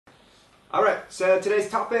Alright, so today's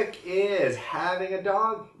topic is having a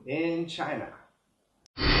dog in China.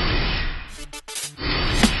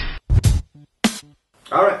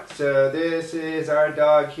 Alright, so this is our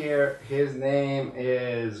dog here. His name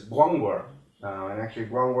is Guangguo. And actually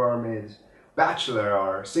Guangguo means bachelor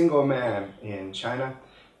or single man in China.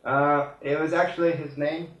 It was actually his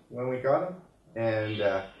name when we got him. And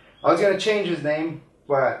I was going to change his name,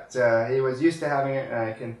 but he was used to having it and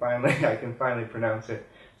I can finally pronounce it.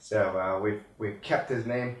 So we've kept his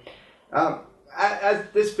name. As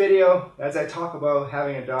this video, as I talk about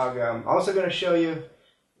having a dog, I'm also going to show you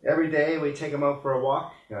every day we take him out for a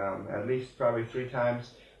walk, at least probably 3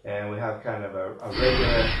 times, and we have kind of a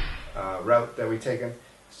regular route that we take him.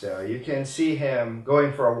 So you can see him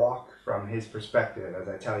going for a walk from his perspective as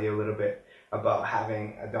I tell you a little bit about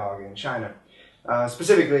having a dog in China.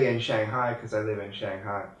 Specifically in Shanghai, because I live in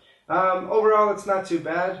Shanghai. Overall, it's not too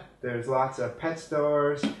bad. There's lots of pet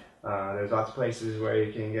stores. There's lots of places where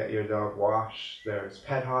you can get your dog washed. There's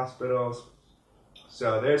pet hospitals.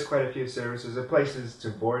 So there's quite a few services. There are places to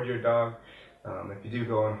board your dog. If you do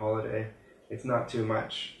go on holiday, it's not too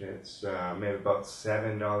much. It's maybe about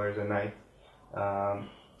 $7 a night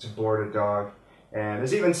to board a dog. And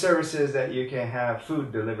there's even services that you can have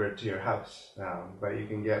food delivered to your house, but you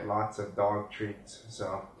can get lots of dog treats.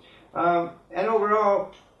 So, and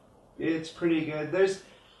overall, it's pretty good. There's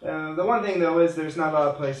the one thing though is there's not a lot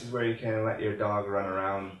of places where you can let your dog run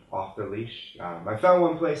around off the leash. I found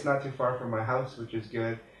one place not too far from my house, which is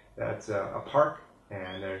good. That's a park,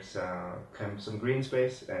 and there's kind of some green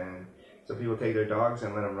space, and so people take their dogs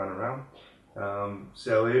and let them run around.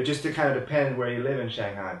 So it just to kind of depend where you live in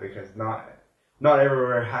Shanghai, because not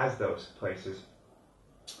everywhere has those places.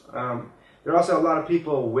 There are also a lot of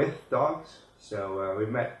people with dogs, so we've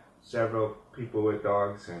met several people with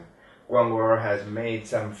dogs, and Guangguo has made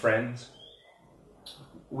some friends.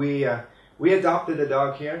 We adopted the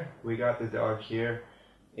dog here. We got the dog here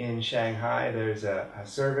in Shanghai. There's a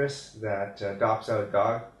service that adopts out a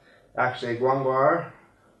dog. Actually, Guangguo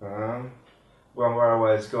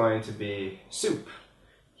was going to be soup.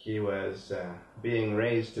 He was being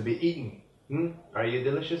raised to be eaten. Are you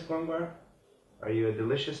delicious, Guangguo? Are you a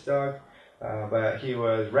delicious dog? But he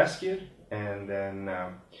was rescued, and then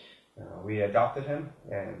we adopted him,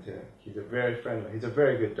 and he's a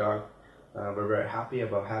very good dog. We're very happy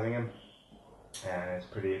about having him, and it's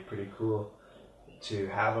pretty cool to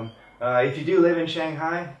have him. If you do live in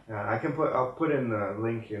Shanghai, I'll put in the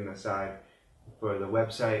link in the side for the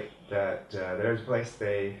website that there's a place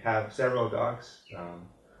they have several dogs.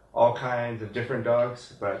 All kinds of different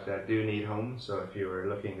dogs, but that do need homes. So if you were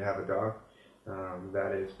looking to have a dog,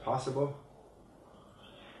 that is possible.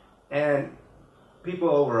 And people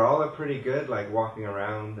overall are pretty good, like walking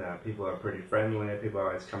around. People are pretty friendly. People are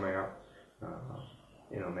always coming up,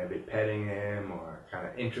 maybe petting him or kind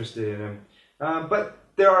of interested in him. But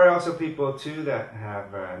there are also people too that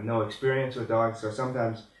have no experience with dogs. So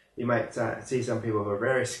sometimes you might see some people who are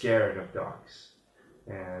very scared of dogs.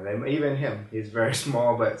 And even him, he's very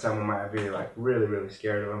small, but someone might be like really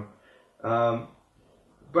scared of him.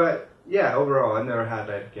 But yeah, overall, I've never had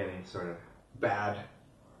like any sort of bad,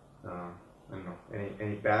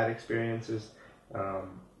 any bad experiences.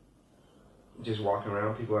 Just walking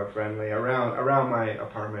around, people are friendly. Around my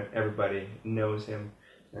apartment, everybody knows him,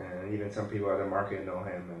 and even some people at the market know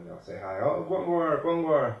him, and they'll say hi. Oh,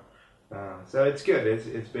 Guangguo. So it's good.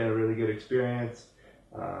 It's been a really good experience.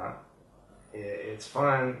 It's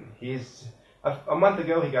fun. He's a month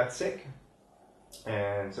ago he got sick,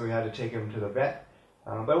 and so we had to take him to the vet.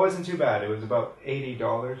 But it wasn't too bad. It was about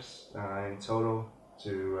 $80 in total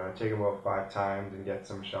to take him about 5 times and get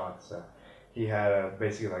some shots. He had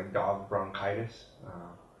basically like dog bronchitis.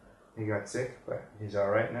 He got sick, but he's all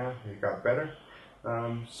right now. He got better.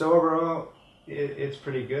 So overall, it's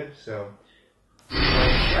pretty good. So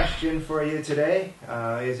my question for you today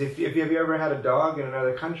is if you ever had a dog in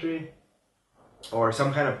another country, or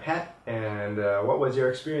some kind of pet, and what was your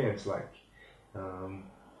experience like?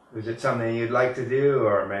 Was it something you'd like to do,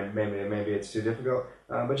 or maybe it's too difficult?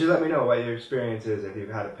 But just let me know what your experience is if you've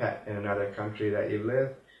had a pet in another country that you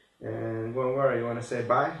live. And don't worry, you want to say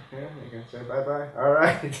bye? Yeah, you can say bye-bye. All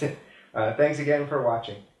right. Thanks again for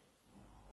watching.